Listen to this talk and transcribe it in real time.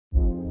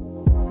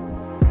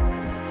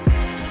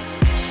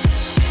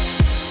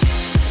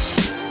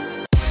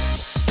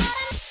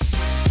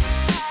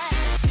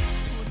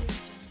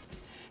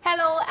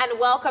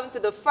welcome to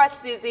the first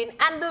season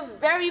and the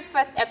very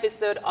first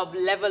episode of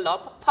Level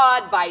Up,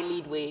 powered by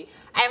Leadway.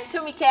 I am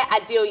Tomike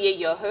Adeoye,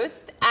 your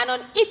host, and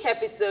on each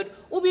episode,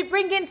 we'll be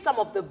bringing some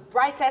of the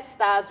brightest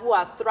stars who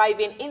are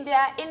thriving in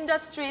their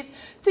industries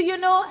to,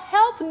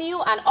 help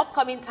new and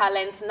upcoming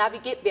talents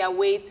navigate their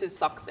way to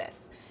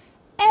success.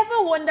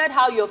 Ever wondered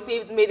how your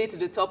faves made it to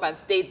the top and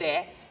stayed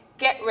there?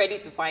 Get ready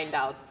to find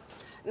out.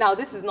 Now,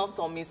 this is not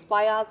some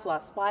inspire to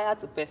aspire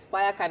to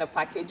perspire kind of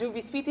package. We'll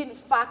be spitting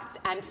facts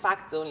and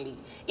facts only.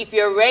 If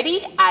you're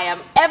ready, I am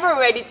ever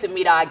ready to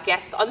meet our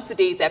guest on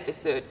today's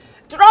episode.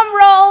 Drum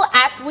roll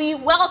as we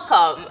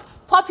welcome,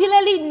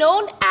 popularly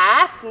known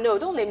as, no,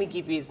 don't let me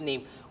give you his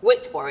name.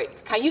 Wait for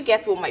it. Can you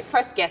guess what my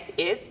first guest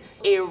is?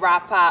 A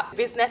rapper,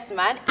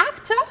 businessman,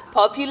 actor,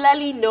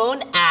 popularly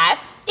known as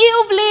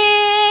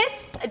Illbliss.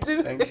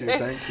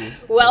 Thank you.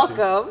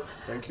 Welcome.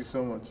 Thank you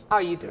so much. How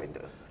are you doing,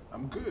 though?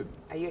 I'm good.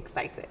 Are you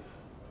excited?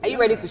 Are you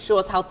ready to show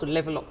us how to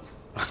level up?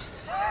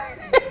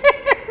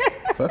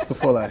 First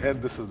of all, I heard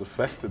this is the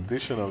first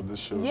edition of this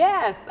show.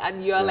 Yes,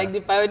 and you're like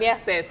the pioneer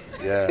set.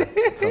 Yeah,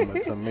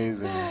 it's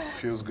amazing. It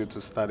feels good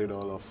to start it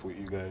all off with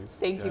you guys.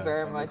 Thank you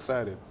very I'm much.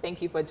 Excited.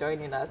 Thank you for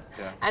joining us.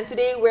 Yeah. And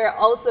today we're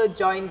also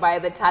joined by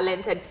the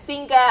talented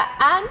singer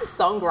and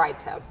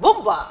songwriter,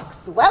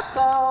 Boomboxx.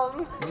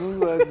 Welcome.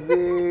 Boomboxx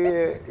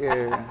Day.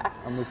 Yeah,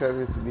 I'm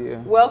excited to be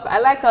here. Well, I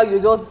like how you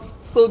just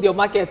sold your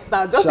market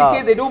now, just in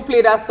case they don't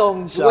play that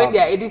song when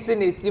they're editing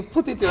it. You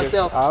put it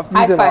yourself.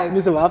 High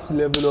five. I have to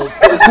level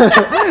up.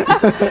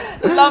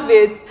 Love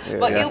it. Yeah.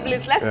 But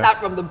Illbliss, let's start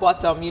from the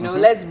bottom.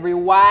 Let's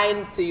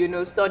rewind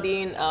to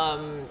studying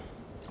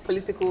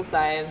political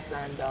science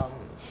and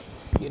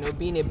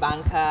being a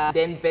banker,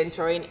 then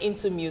venturing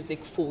into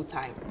music full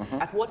time.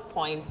 At what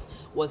point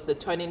was the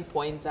turning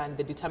point and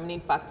the determining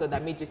factor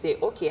that made you say,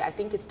 okay, I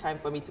think it's time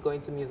for me to go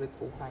into music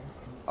full time?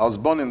 I was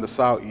born in the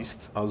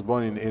southeast. I was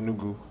born in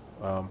Enugu,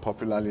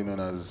 popularly known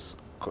as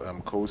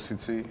Coal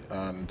City,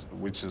 and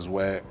which is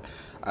where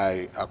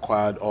I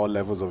acquired all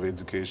levels of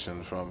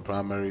education from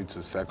primary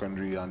to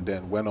secondary, and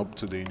then went up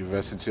to the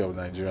University of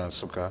Nigeria,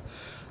 Nsukka.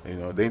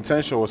 The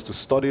intention was to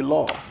study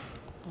law,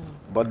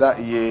 but that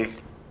year,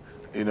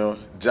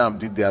 JAMB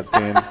did their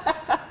thing,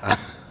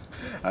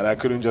 and I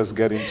couldn't just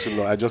get into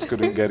law. I just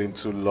couldn't get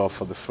into law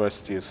for the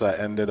first year, so I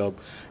ended up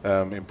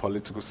in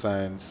political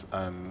science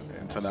and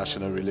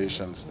international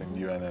relations in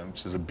UNM,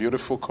 which is a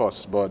beautiful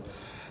course. But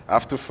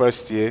after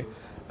first year,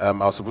 I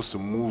was supposed to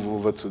move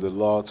over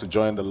to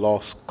join the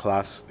law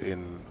class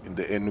in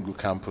the Enugu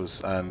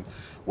campus. And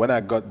when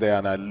I got there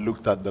and I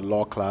looked at the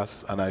law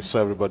class and I saw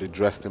everybody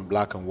dressed in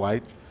black and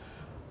white,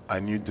 I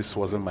knew this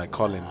wasn't my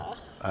calling.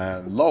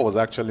 And law was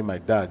actually my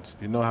dad.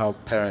 You know how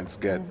parents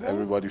get,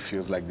 everybody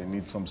feels like they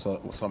need some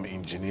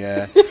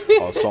engineer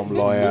or some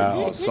lawyer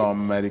or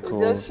some medical.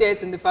 Just share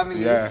it in the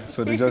family. Yeah,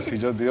 so they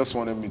just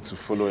wanted me to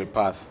follow a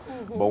path.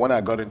 But when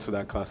I got into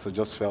that class, I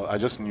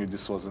just knew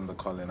this wasn't the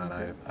calling,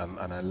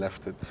 and I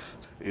left it.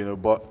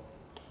 But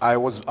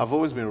I've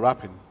always been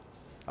rapping.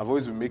 I've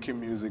always been making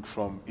music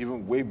from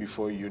even way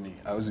before uni.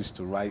 I always used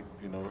to write,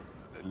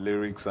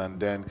 lyrics, and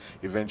then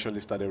eventually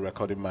started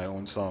recording my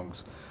own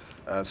songs.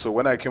 So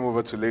when I came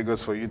over to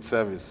Lagos for youth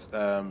service,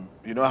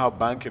 you know how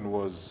banking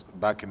was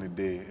back in the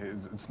day.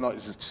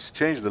 It's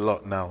changed a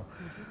lot now.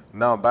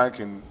 Now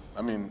banking,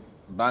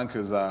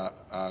 bankers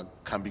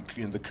can be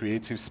in the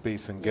creative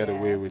space and get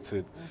away with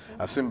it.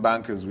 I've seen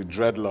bankers with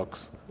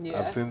dreadlocks.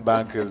 I've seen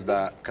bankers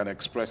that can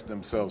express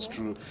themselves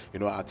through,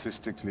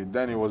 artistically.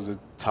 Then it was a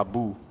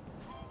taboo.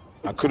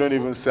 I couldn't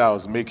even say I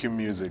was making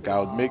music.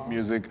 I would make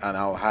music and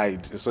I'll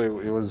hide. So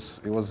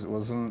it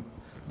wasn't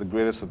the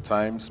greatest of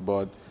times,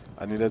 but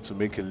I needed to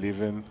make a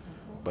living,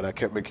 but I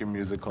kept making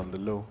music on the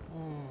low.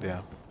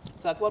 Yeah.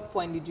 So at what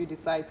point did you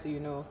decide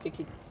to, take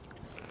it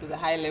to the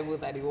high level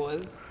that it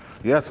was?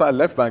 Yeah, so I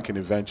left banking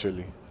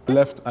eventually.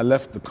 I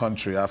left the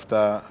country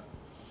after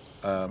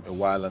a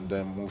while and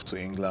then moved to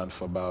England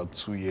for about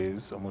 2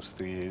 years, almost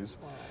 3 years.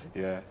 Wow.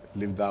 Yeah,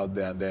 lived out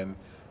there and then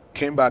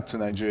came back to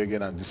Nigeria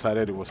again and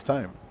decided it was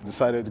time.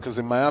 Because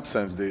in my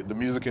absence, the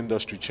music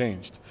industry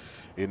changed.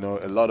 A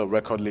lot of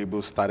record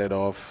labels started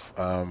off,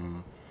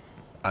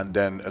 and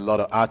then a lot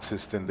of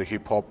artists in the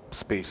hip-hop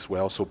space were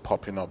also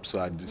popping up. So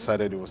I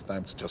decided it was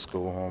time to just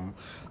go home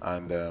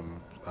and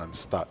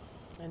start.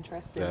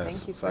 Interesting.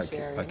 Yes. Thank you for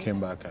sharing. I came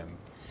back and...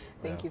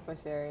 Thank you for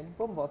sharing.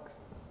 Boomboxx,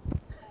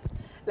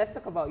 let's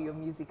talk about your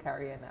music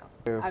career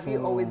now. Have you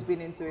full always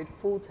been into it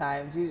full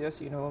time? Do you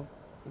just,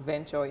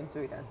 venture into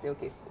it and say,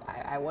 okay,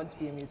 I want to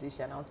be a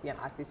musician, I want to be an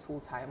artist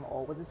full time?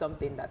 Or was it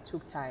something that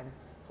took time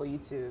for you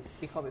to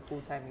become a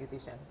full-time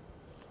musician?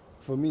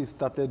 For me, it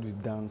started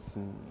with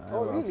dancing.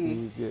 Oh,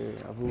 really?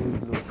 I've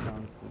always loved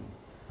dancing.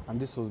 And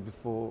this was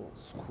before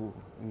school.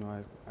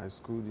 I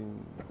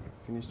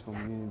finished from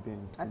uni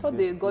then. I thought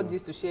God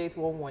used to share it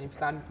one. If you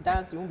can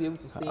dance, you won't be able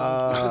to sing.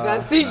 If you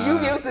can sing, you'll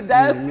be able to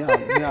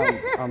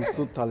dance. I'm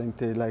so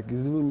talented. Like,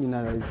 it's even me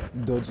now that is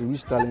dodgy.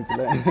 Which talent?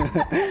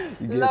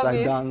 Like,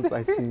 I dance,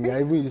 I sing.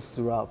 I even used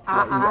to rap.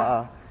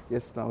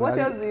 Yes, now. What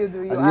else do you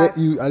do? I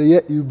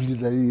hear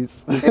Illbliss like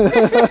this.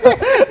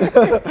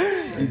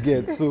 You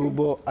get so,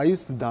 but I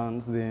used to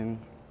dance then.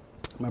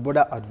 My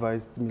brother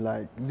advised me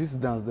like, this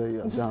dance that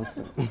you are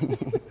dancing,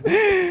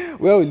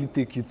 where will it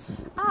take you to?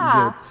 You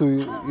get? So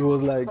it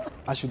was like,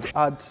 I should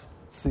add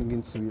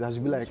singing to it. I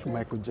should be like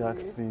Michael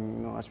Jackson,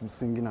 you know, I should be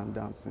singing and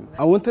dancing.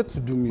 I wanted to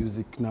do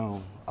music now.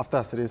 After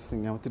I started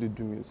singing, I wanted to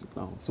do music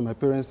now. So my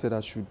parents said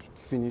I should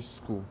finish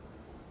school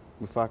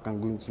before I can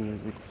go into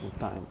music full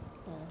time.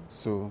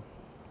 So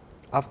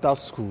after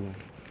school,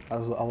 I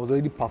was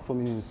already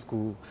performing in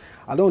school.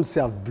 I don't want to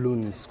say I've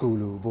blown in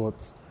school,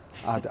 but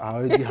I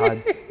already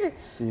had,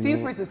 Feel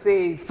free to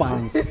say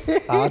fans.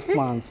 I had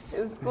fans.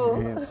 It's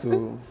cool. Yeah,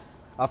 so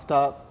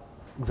after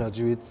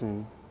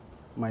graduating,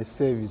 my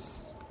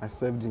service, I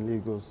served in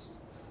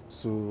Lagos.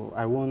 So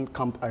I won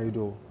Camp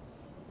Idol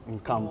in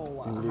camp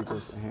in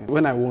Lagos.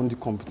 When I won the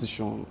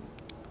competition,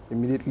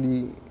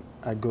 immediately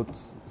I got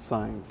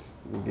signed.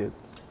 You get?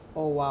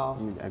 Oh wow!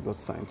 I got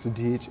signed to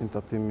DH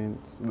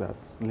Entertainment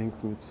that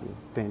linked me to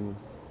Tenny.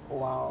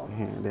 Wow!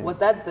 Was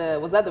that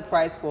the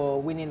prize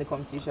for winning the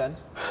competition?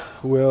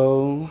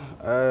 Well,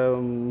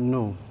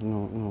 no.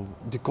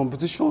 The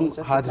competition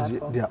had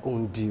their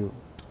own deal.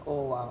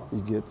 Oh wow!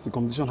 You get? The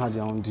competition had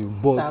their own deal,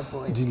 but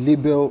the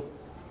label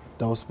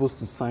that was supposed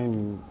to sign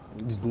me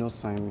did not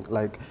sign me.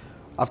 Like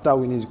after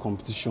winning the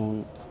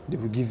competition, they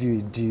will give you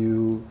a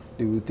deal,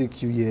 they will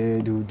take you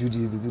here, they will do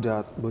this, they do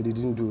that, but they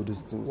didn't do all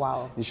those things.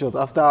 Wow. In short,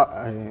 after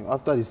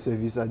the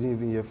service, I didn't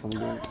even hear from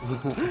them.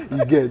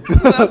 You get?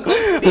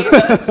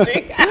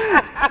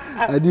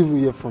 I didn't even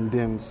hear from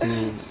them, so...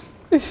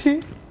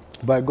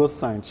 But I got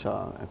signed,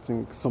 Sha. I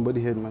think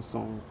somebody heard my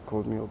song,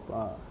 called me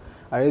up.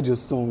 I heard your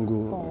song,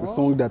 a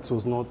song that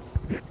was not,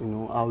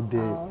 out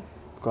there.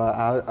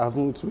 Because I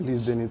haven't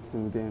released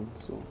anything then,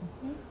 so...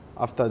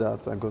 After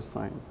that, I got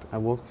signed. I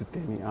worked with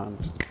Tenny and...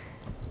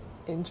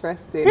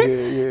 Interesting.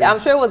 Yeah. I'm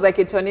sure it was like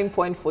a turning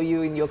point for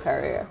you in your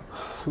career.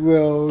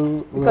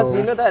 Because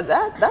you know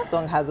that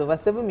song has over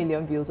 7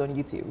 million views on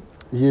YouTube.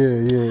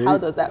 Yeah. How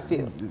does that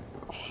feel?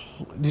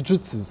 The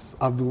truth is,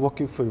 I've been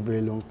working for a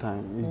very long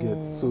time. You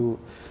get? So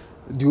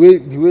the way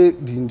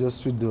the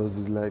industry does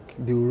is like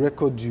they will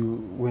record you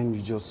when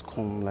you just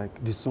come,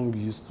 like the song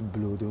you used to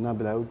blow. They will not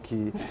be like,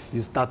 okay,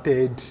 you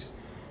started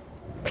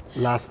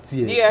last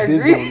year. Do you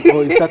agree?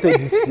 Or it started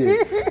this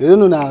year. They don't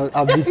know now.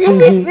 I've been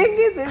singing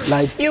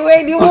like you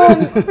were the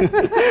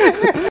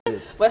one.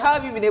 But how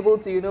have you been able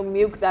to,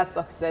 milk that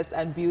success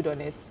and build on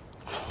it?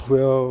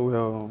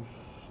 Well,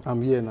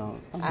 I'm here now.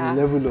 I'm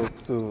level up,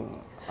 so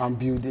I'm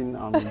building,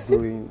 I'm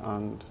growing,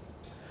 and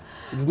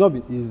it's not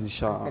been easy,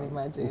 Sha. I can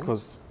imagine.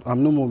 Because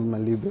I'm no more with my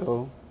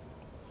label.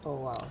 Oh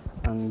wow.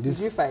 And this.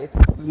 Did you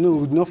fight? No,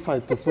 we did not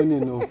fight. Funny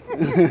enough.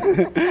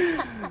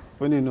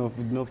 Funny enough,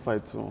 we did not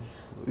fight. So.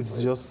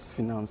 It's just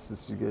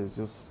finances, you guys,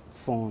 just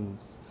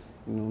funds.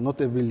 Not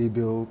every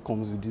label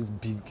comes with this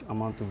big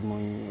amount of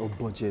money or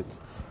budget.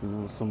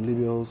 Some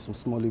labels, some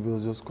small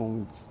labels just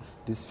come with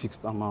this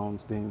fixed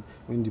amounts. Then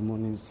when the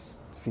money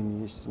is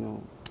finished,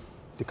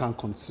 they can't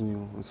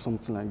continue or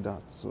something like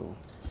that. So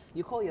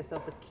you call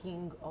yourself the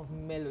king of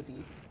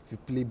melody. If you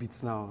play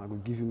beats now, I will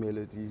give you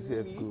melodies.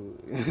 Really? Go.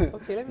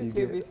 Okay, let me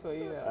play beats for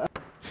you.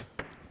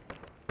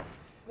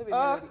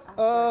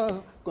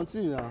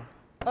 Continue now.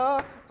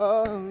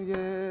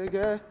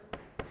 Yeah.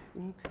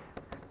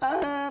 I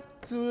have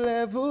to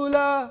level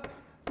up.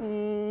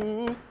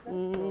 I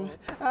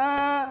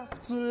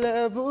have to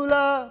level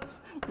up.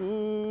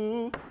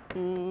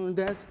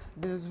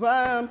 That's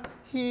why I'm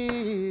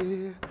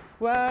here.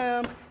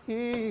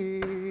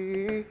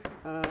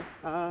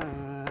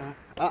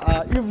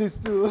 Illbliss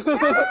too.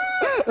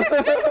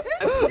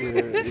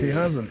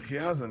 He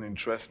has an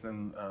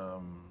interesting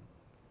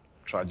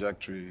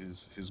trajectory.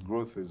 His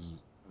growth is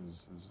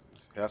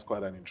he has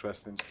quite an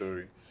interesting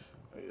story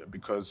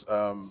because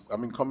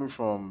coming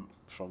from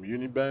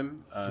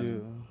Uniben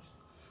and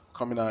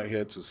coming out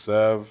here to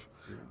serve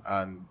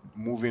and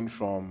moving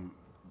from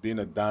being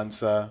a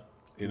dancer,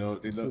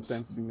 full-time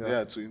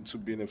singer. into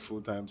being a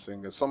full-time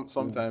singer.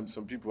 Sometimes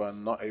some people are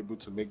not able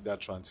to make that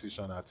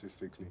transition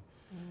artistically,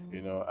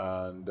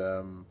 and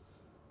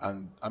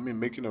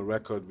making a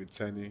record with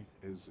Tenny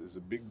is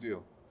a big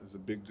deal. It's a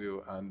big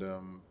deal, and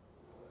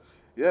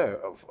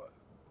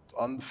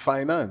on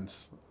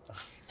finance.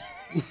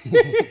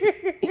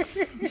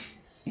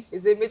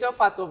 It's a major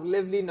part of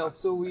leveling up,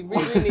 so we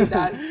really need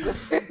that.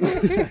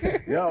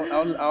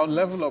 I'll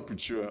level up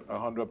with you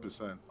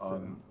 100%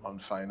 on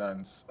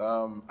finance.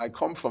 I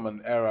come from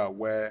an era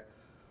where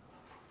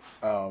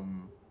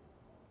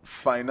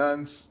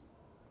finance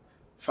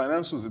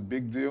was a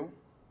big deal.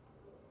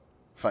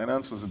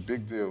 Finance was a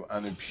big deal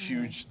and a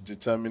huge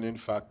determining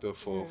factor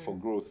for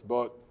growth,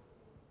 but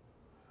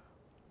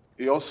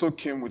it also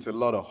came with a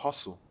lot of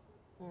hustle.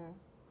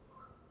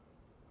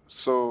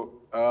 So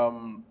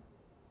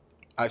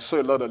I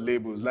saw a lot of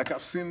labels. Like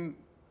I've seen,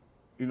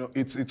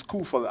 it's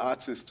cool for the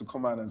artist to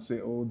come out and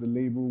say, oh, the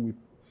label,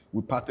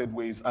 we parted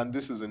ways. And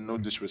this is in no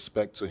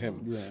disrespect to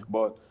him. Yeah.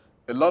 But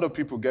a lot of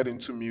people get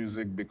into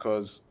music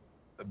because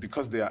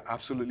they are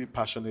absolutely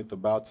passionate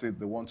about it.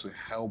 They want to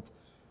help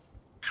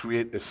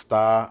create a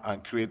star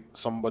and create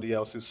somebody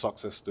else's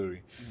success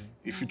story.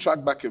 If you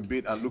track back a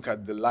bit and look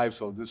at the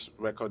lives of these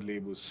record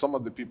labels, some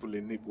of the people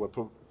in it were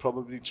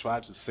probably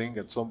tried to sing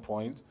at some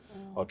point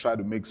or try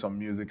to make some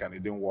music and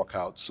it didn't work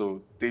out.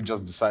 So they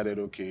just decided,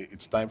 okay,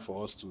 it's time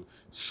for us to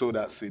sow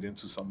that seed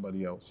into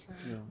somebody else.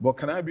 But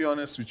can I be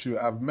honest with you?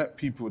 I've met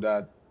people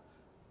that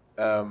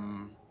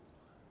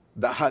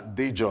that had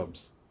day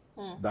jobs,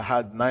 that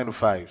had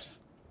 9-to-5s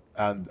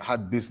and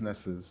had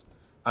businesses,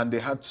 and they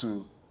had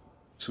to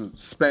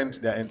spend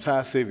their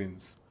entire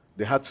savings.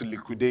 They had to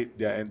liquidate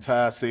their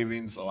entire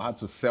savings or had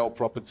to sell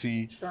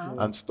property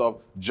and stuff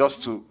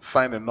just to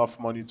find enough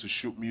money to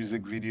shoot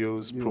music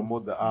videos,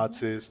 promote the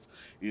artist,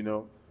 you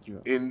know.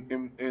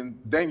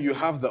 Then you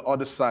have the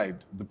other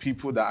side, the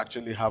people that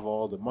actually have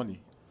all the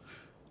money.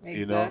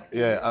 You know,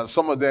 and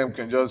some of them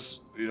can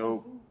just, you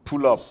know,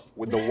 pull up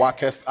with the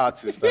wackest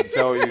artist and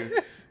tell you,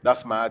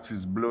 that's my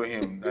artist, blow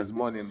him, there's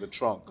money in the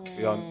trunk.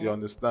 You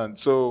understand?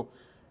 So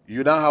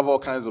you now have all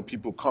kinds of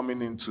people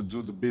coming in to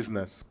do the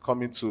business,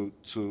 coming to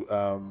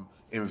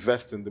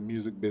invest in the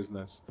music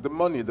business. The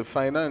money, the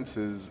finance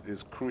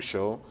is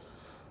crucial,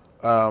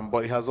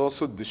 but it has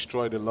also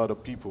destroyed a lot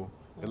of people.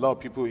 A lot of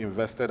people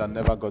invested and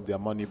never got their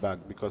money back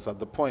because at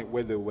the point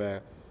where they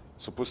were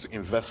supposed to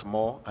invest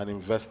more and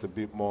invest a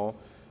bit more,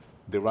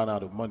 they ran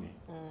out of money.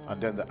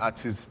 And then the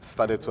artists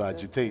started to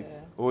agitate.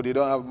 Oh, they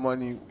don't have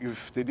money.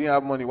 If they didn't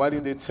have money, why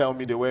didn't they tell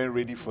me they weren't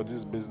ready for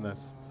this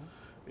business?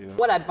 You know?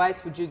 What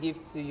advice would you give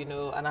to, you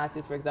know, an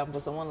artist, for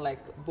example, someone like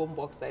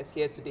Boomboxx that is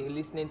here today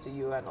listening to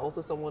you, and also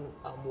someone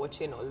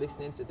watching or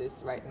listening to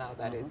this right now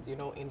that is, you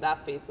know, in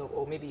that phase of,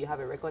 or maybe you have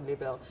a record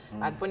label.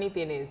 And funny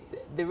thing is,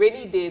 the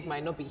rainy days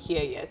might not be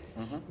here yet,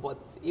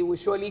 but it will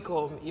surely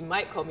come. It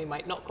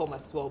might not come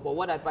as well. But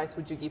what advice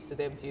would you give to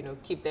them to, you know,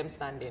 keep them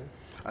standing?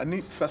 I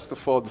need, first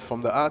of all,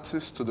 from the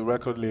artist to the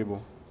record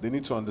label, they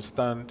need to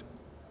understand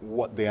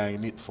what they are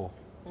in it for.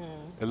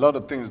 A lot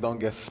of things don't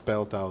get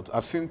spelled out.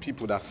 I've seen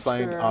people that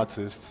signed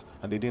artists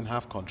and they didn't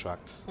have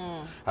contracts.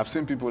 I've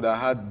seen people that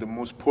had the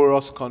most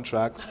porous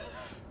contracts.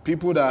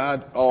 People that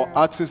had, or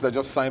artists that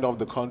just signed off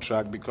the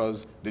contract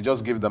because they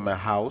just gave them a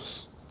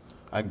house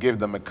and gave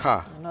them a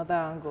car. Another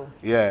angle.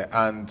 Yeah,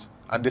 and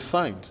they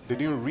signed. They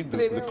didn't read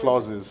the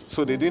clauses.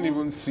 So they didn't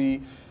even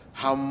see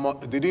how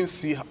much, they didn't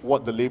see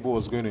what the label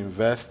was going to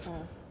invest.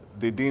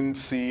 They didn't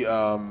see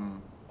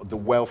the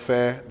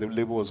welfare the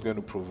label was going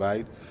to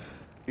provide.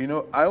 You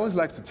know, I always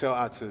like to tell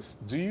artists,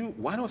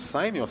 why not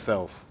sign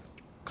yourself?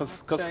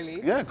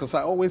 Because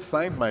I always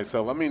signed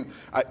myself. I mean,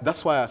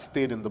 that's why I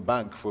stayed in the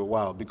bank for a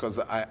while, because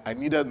I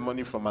needed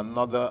money from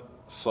another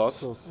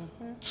source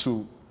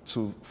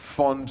to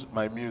fund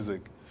my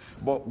music.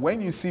 But when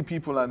you see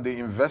people and they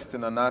invest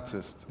in an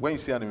artist, when you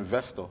see an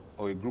investor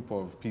or a group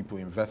of people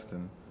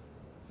investing,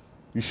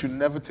 you should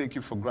never take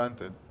it for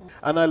granted.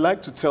 And I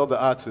like to tell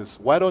the artists,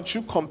 why don't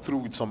you come through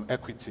with some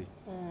equity?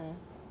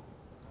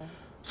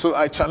 So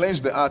I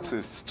challenge the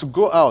artists to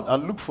go out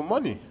and look for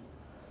money.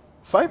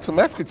 Find some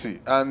equity.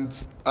 And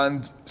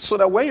so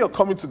that when you're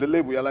coming to the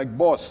label, you're like,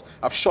 boss,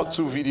 I've shot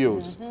 2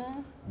 videos.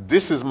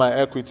 This is my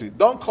equity.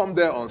 Don't come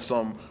there on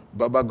some,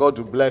 Baba, God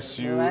will bless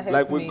you.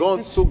 Like, we've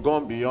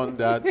gone beyond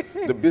that.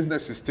 The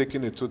business is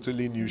taking a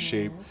totally new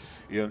shape.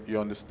 You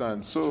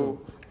understand?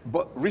 So,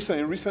 but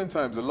in recent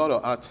times, a lot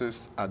of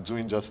artists are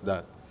doing just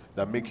that.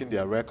 They're making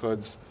their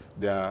records.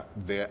 They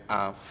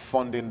are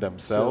funding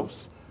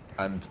themselves.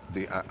 And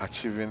they are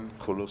achieving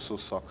colossal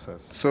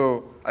success.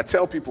 So I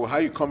tell people, how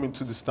you come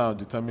into this town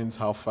determines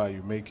how far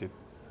you make it.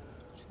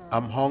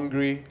 I'm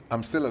hungry.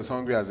 I'm still as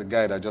hungry as a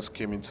guy that just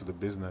came into the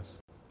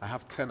business. I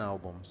have 10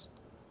 albums.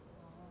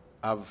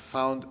 I've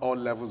found all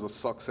levels of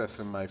success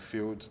in my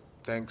field.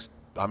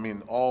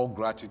 All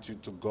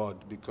gratitude to God,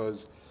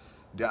 because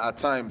there are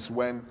times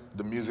when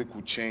the music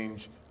will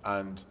change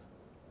and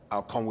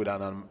I'll come with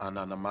an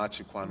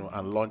Amachi Kwano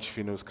and launch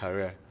Fino's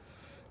career.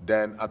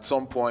 Then at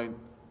some point,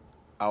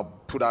 I'll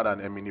put out an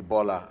Emini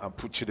Bola and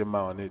put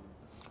Chidema on it.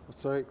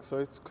 Sorry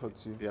to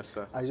cut you. Yes,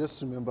 sir. I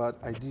just remembered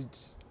I did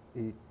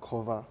a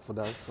cover for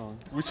that song.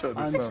 Which of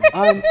the songs?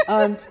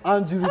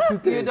 And you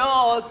retweeted. You don't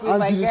also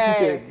and you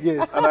retweeted,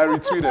 yes. And I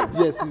retweeted.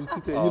 Yes, you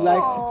retweeted. You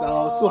liked it, and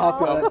I was so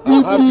happy.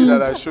 I'm happy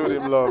that I showed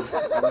him love.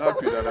 I'm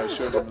happy that I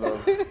showed him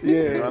love. Yeah.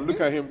 You know, and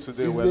look at him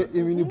today. He's the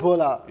Emini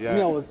Bola. Yeah.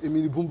 Me, I was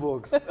Emini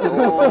Boomboxx.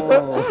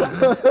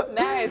 Oh.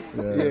 Nice.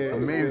 Yeah.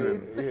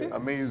 Amazing. Yeah.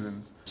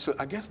 Amazing. So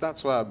I guess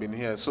that's why I've been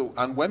here. So,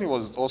 and when it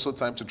was also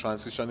time to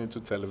transition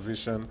into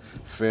television,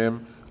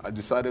 film, I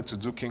decided to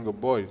do King of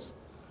Boys.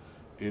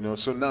 You know,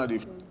 so now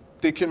they've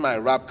taken my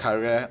rap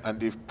career and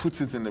they've put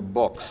it in a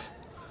box.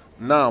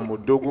 Now I'm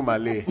Odogu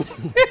Malay.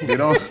 You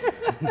know,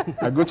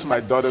 I go to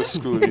my daughter's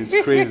school. It's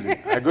crazy.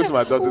 I go to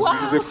my daughter's school.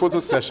 It's a photo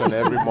session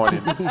every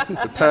morning.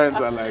 The parents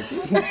are like,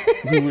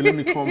 let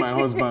me call my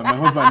husband. My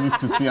husband needs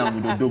to see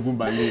I'm with Odogu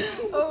Malay.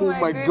 Oh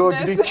my God,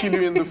 did they kill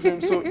you in the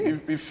film? So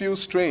it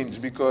feels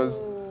strange because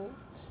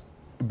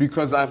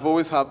I've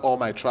always had all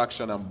my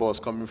traction and buzz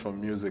coming from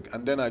music.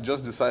 And then I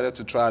just decided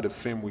to try out a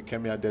film with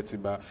Kemi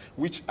Adetiba,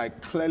 which I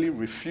clearly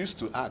refused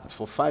to act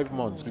for 5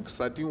 months because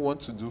I didn't want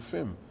to do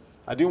film.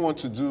 I didn't want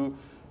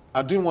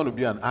to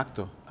be an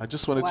actor. I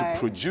just wanted Why? to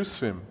produce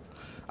film.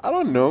 I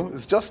don't know.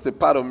 It's just the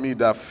part of me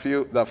that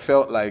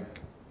felt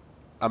like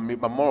I'm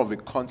more of a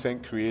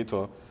content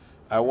creator.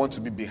 I want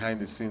to be behind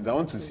the scenes. I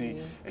want to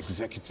see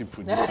executive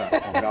producer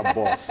of that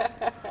boss.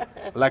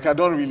 Like, I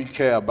don't really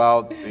care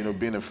about,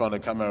 being in front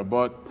of the camera,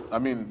 but I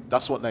mean,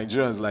 that's what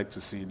Nigerians like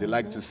to see. They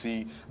like to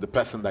see the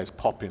person that is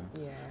popping.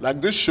 Yeah.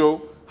 Like, this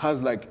show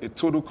has like a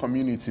total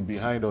community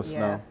behind us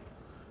now.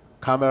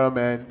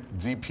 Cameramen,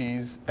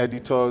 DPs,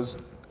 editors,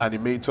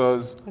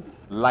 animators,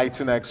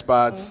 lighting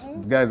experts,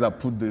 the guys that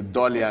put the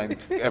dolly and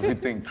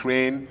everything,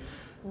 crane,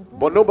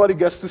 but nobody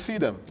gets to see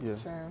them. Yeah.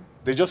 Sure.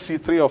 They just see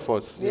 3 of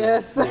us.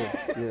 Yes.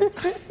 Yeah.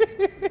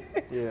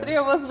 Yeah. 3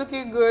 of us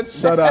looking good.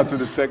 Shout out to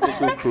the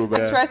technical crew,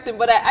 man. Interesting,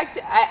 but I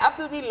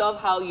absolutely love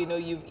how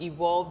you've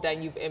evolved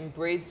and you've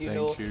embraced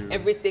Thank you.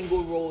 every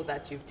single role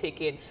that you've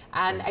taken.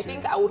 And Thank I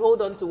think you. I would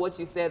hold on to what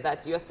you said,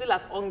 that you're still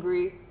as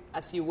hungry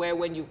as you were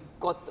when you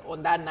got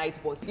on that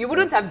night bus. You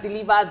wouldn't have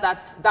delivered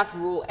that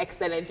role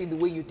excellently the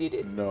way you did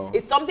it. No.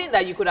 It's something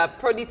that you could have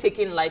probably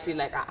taken lightly,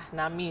 like,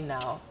 not me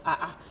now.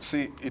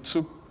 See, it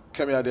took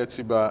Kemi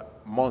Adeoye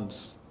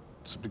months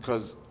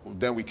because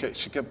then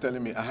she kept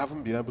telling me, I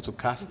haven't been able to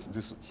cast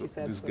this so.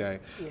 guy.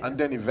 Yeah. And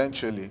then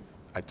eventually,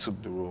 I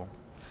took the role.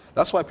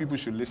 That's why people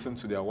should listen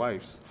to their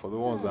wives, for the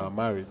ones that are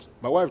married.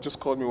 My wife just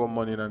called me one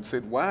morning and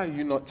said, why are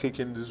you not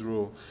taking this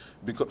role?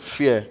 Because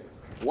fear.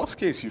 Worst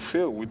case, you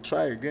fail, we'll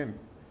try again.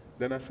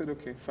 Then I said,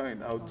 okay,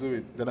 fine, I'll do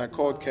it. Then I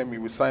called Kemi,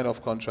 we signed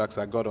off contracts,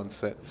 I got on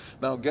set.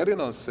 Now, getting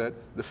on set,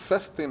 the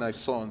first thing I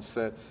saw on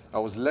set, I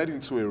was led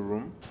into a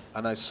room,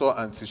 and I saw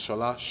Auntie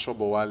Shola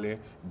Shobowale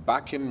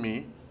backing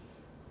me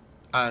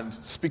and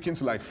speaking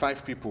to like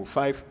 5 people,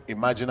 5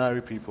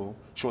 imaginary people.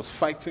 She was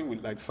fighting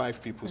with like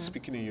 5 people,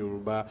 speaking in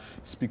Yoruba,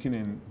 speaking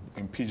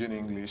in Pidgin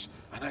English.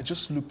 And I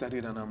just looked at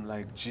it and I'm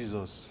like,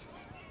 Jesus.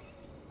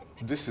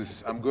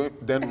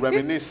 Then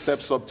Reminisce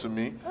steps up to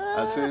me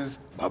and says,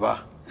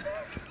 Baba,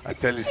 I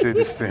tell you, say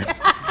this thing.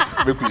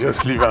 Make we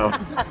just leave out.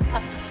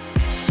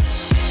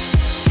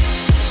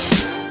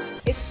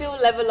 It's still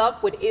Level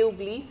Up with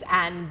Illbliss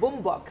and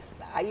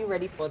Boomboxx. Are you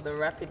ready for the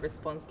rapid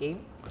response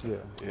game?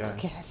 Yeah.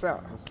 Okay,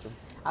 so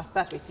I'll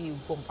start with you,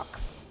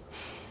 Boomboxx.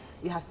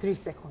 You have 3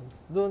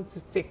 seconds.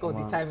 Don't take all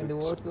the time in the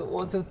world.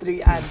 1, 2,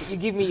 3, and you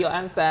give me your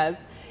answers.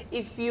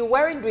 If you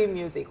weren't doing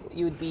music,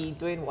 you'd be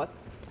doing what?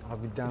 I'll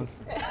be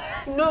dancing.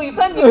 No, you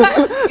can't. You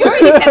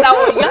already said that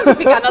one. You have to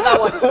pick another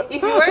one.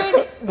 If you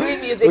weren't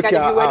doing music and if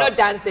you were not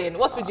dancing,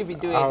 what would you be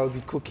doing? I'll be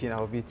cooking.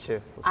 I'll be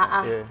chef.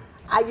 Yeah.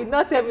 And you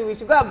not tell me we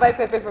should go and buy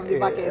pepper from the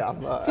market.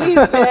 Yeah,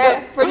 Please,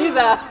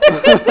 producer.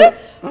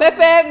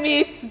 Pepper,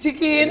 meat,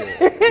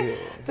 chicken.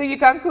 So you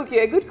can cook.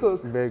 You're a good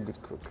cook. Very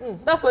good cook.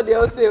 That's what they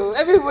all say.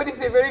 Everybody's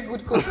a very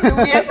good cook. So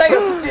we enter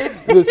your kitchen.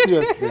 No,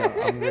 seriously,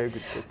 I'm a very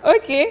good cook.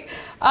 Okay.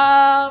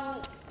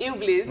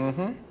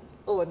 Illbliss.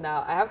 Oh,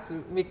 now I have to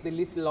make the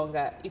list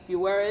longer. If you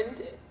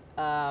weren't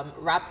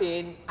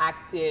rapping,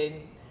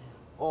 acting,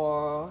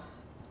 or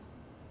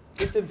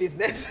into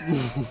business,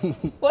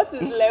 what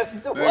is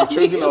left? I'm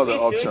choosing all the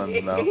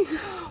options now.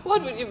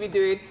 What would you be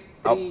doing?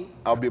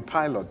 I'll be a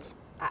pilot.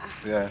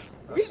 Yeah,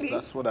 Really?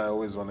 That's what I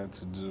always wanted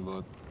to do,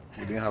 but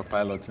we didn't have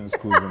pilots in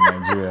schools in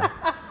Nigeria.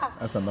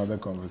 That's another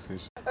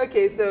conversation.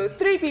 Okay, so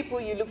 3 people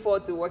you look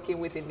forward to working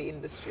with in the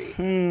industry. 3,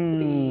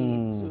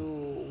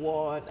 2,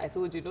 1. I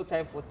told you, no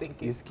time for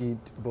thinking. Wizkid,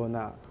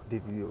 Burna,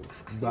 Davido.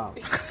 Bam.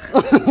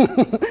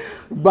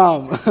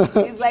 Bam.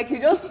 It's like you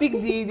just pick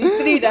the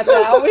 3 that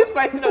are always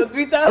fighting on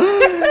Twitter,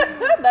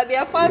 that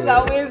their fans are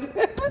always.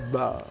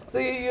 Bam. So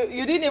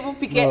you didn't even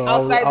pick it No,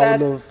 outside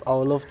that. I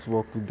would love to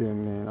work with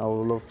them, man. I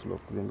would love to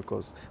work with them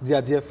because they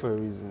are there for a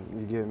reason.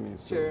 You get me?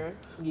 So, Sure.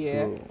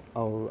 Yeah.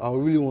 So I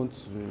really want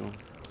to,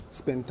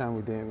 spend time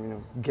with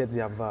them. Get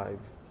their vibe.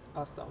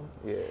 Awesome.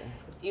 Yeah.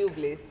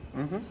 Illbliss.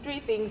 3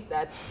 things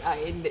that are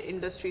in the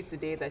industry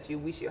today that you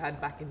wish you had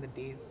back in the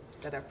days,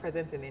 that are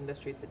present in the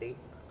industry today.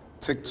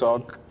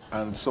 TikTok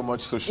and so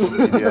much social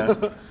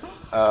media.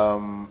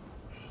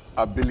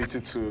 Ability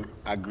to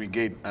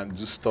aggregate and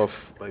do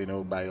stuff,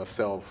 by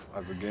yourself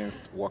as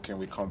against working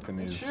with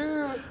companies.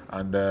 True.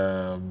 And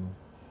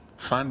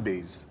fan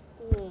base.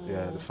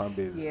 Yeah, the fan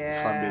base. The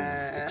fan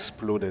base is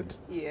exploded.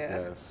 Yes,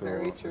 Yeah, so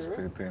very true. it's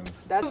the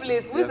things.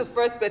 Illbliss, who's the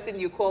first person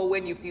you call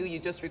when you feel you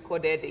just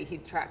recorded a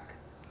hit track?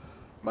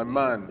 My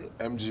man,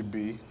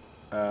 MGB,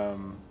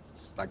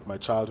 like my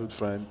childhood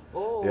friend.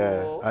 Oh.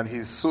 Yeah, and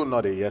he's so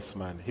not a yes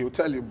man. He'll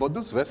tell you, but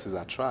those verses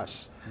are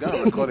trash.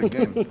 Gotta record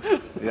again.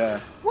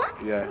 Yeah. What?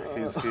 Yeah,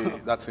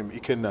 that's him,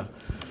 Ikenna.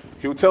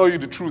 He'll tell you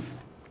the truth.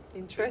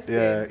 Interesting.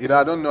 Yeah,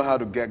 I don't know how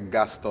to get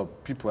gassed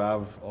up. People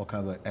have all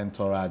kinds of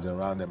entourage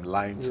around them,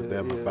 lying to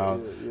them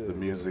about the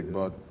music.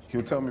 But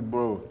he'll tell me,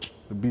 bro,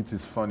 the beat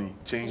is funny.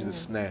 Change the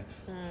snare,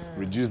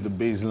 reduce the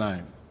bass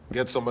line,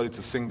 get somebody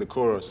to sing the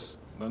chorus.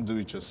 Don't do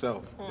it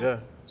yourself. Yeah,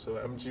 so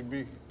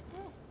MGB.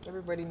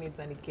 Everybody needs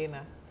an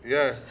Ikena.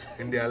 Yeah,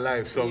 in their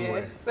life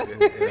somewhere. Yes.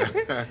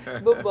 Yeah.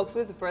 Boomboxx,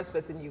 who's the first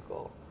person you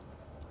call?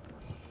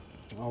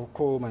 I'll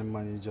call my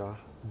manager,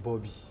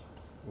 Bobby.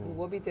 Will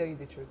Bobby tell you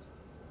the truth?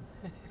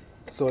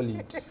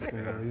 solid.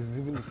 He's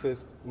even the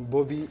first.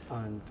 Bobby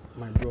and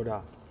my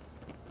brother.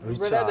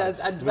 Richard. Brother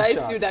that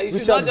advised you that you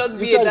should not just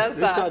be a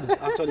dancer. Richard is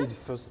actually the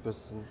first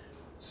person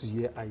to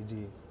hear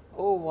idea.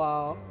 Oh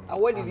wow!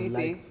 And what did he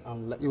say?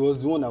 He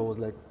was the one that was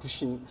like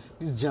pushing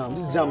this jam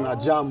na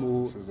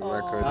jam. This is the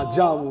record. Na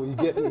jam, you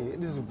get me?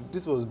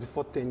 This was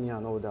before 10 years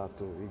and all that,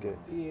 you get.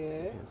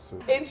 Yeah. So.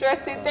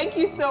 Interesting. Thank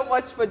you so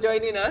much for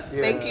joining us.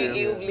 Thank you,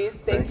 Illbliss.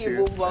 Thank you,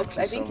 Boomboxx.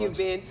 I think you've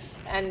been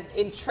an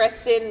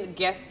interesting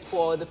guest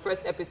for the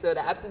first episode.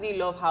 I absolutely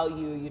love how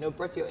you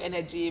brought your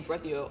energy,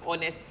 brought your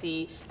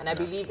honesty, and I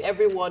believe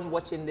everyone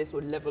watching this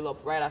would level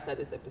up right after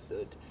this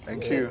episode.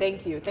 Thank you.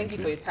 Thank you. Thank you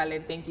for your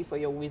talent. Thank you for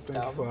your wisdom.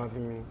 Thank you for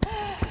having me.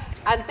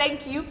 And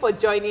thank you for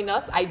joining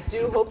us. I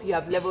do hope you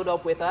have leveled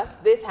up with us.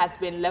 This has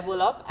been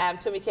Level Up. I'm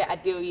Tomike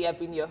Adeoye. I've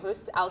been your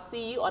host. I'll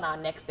see you on our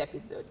next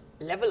episode.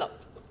 Level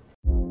up.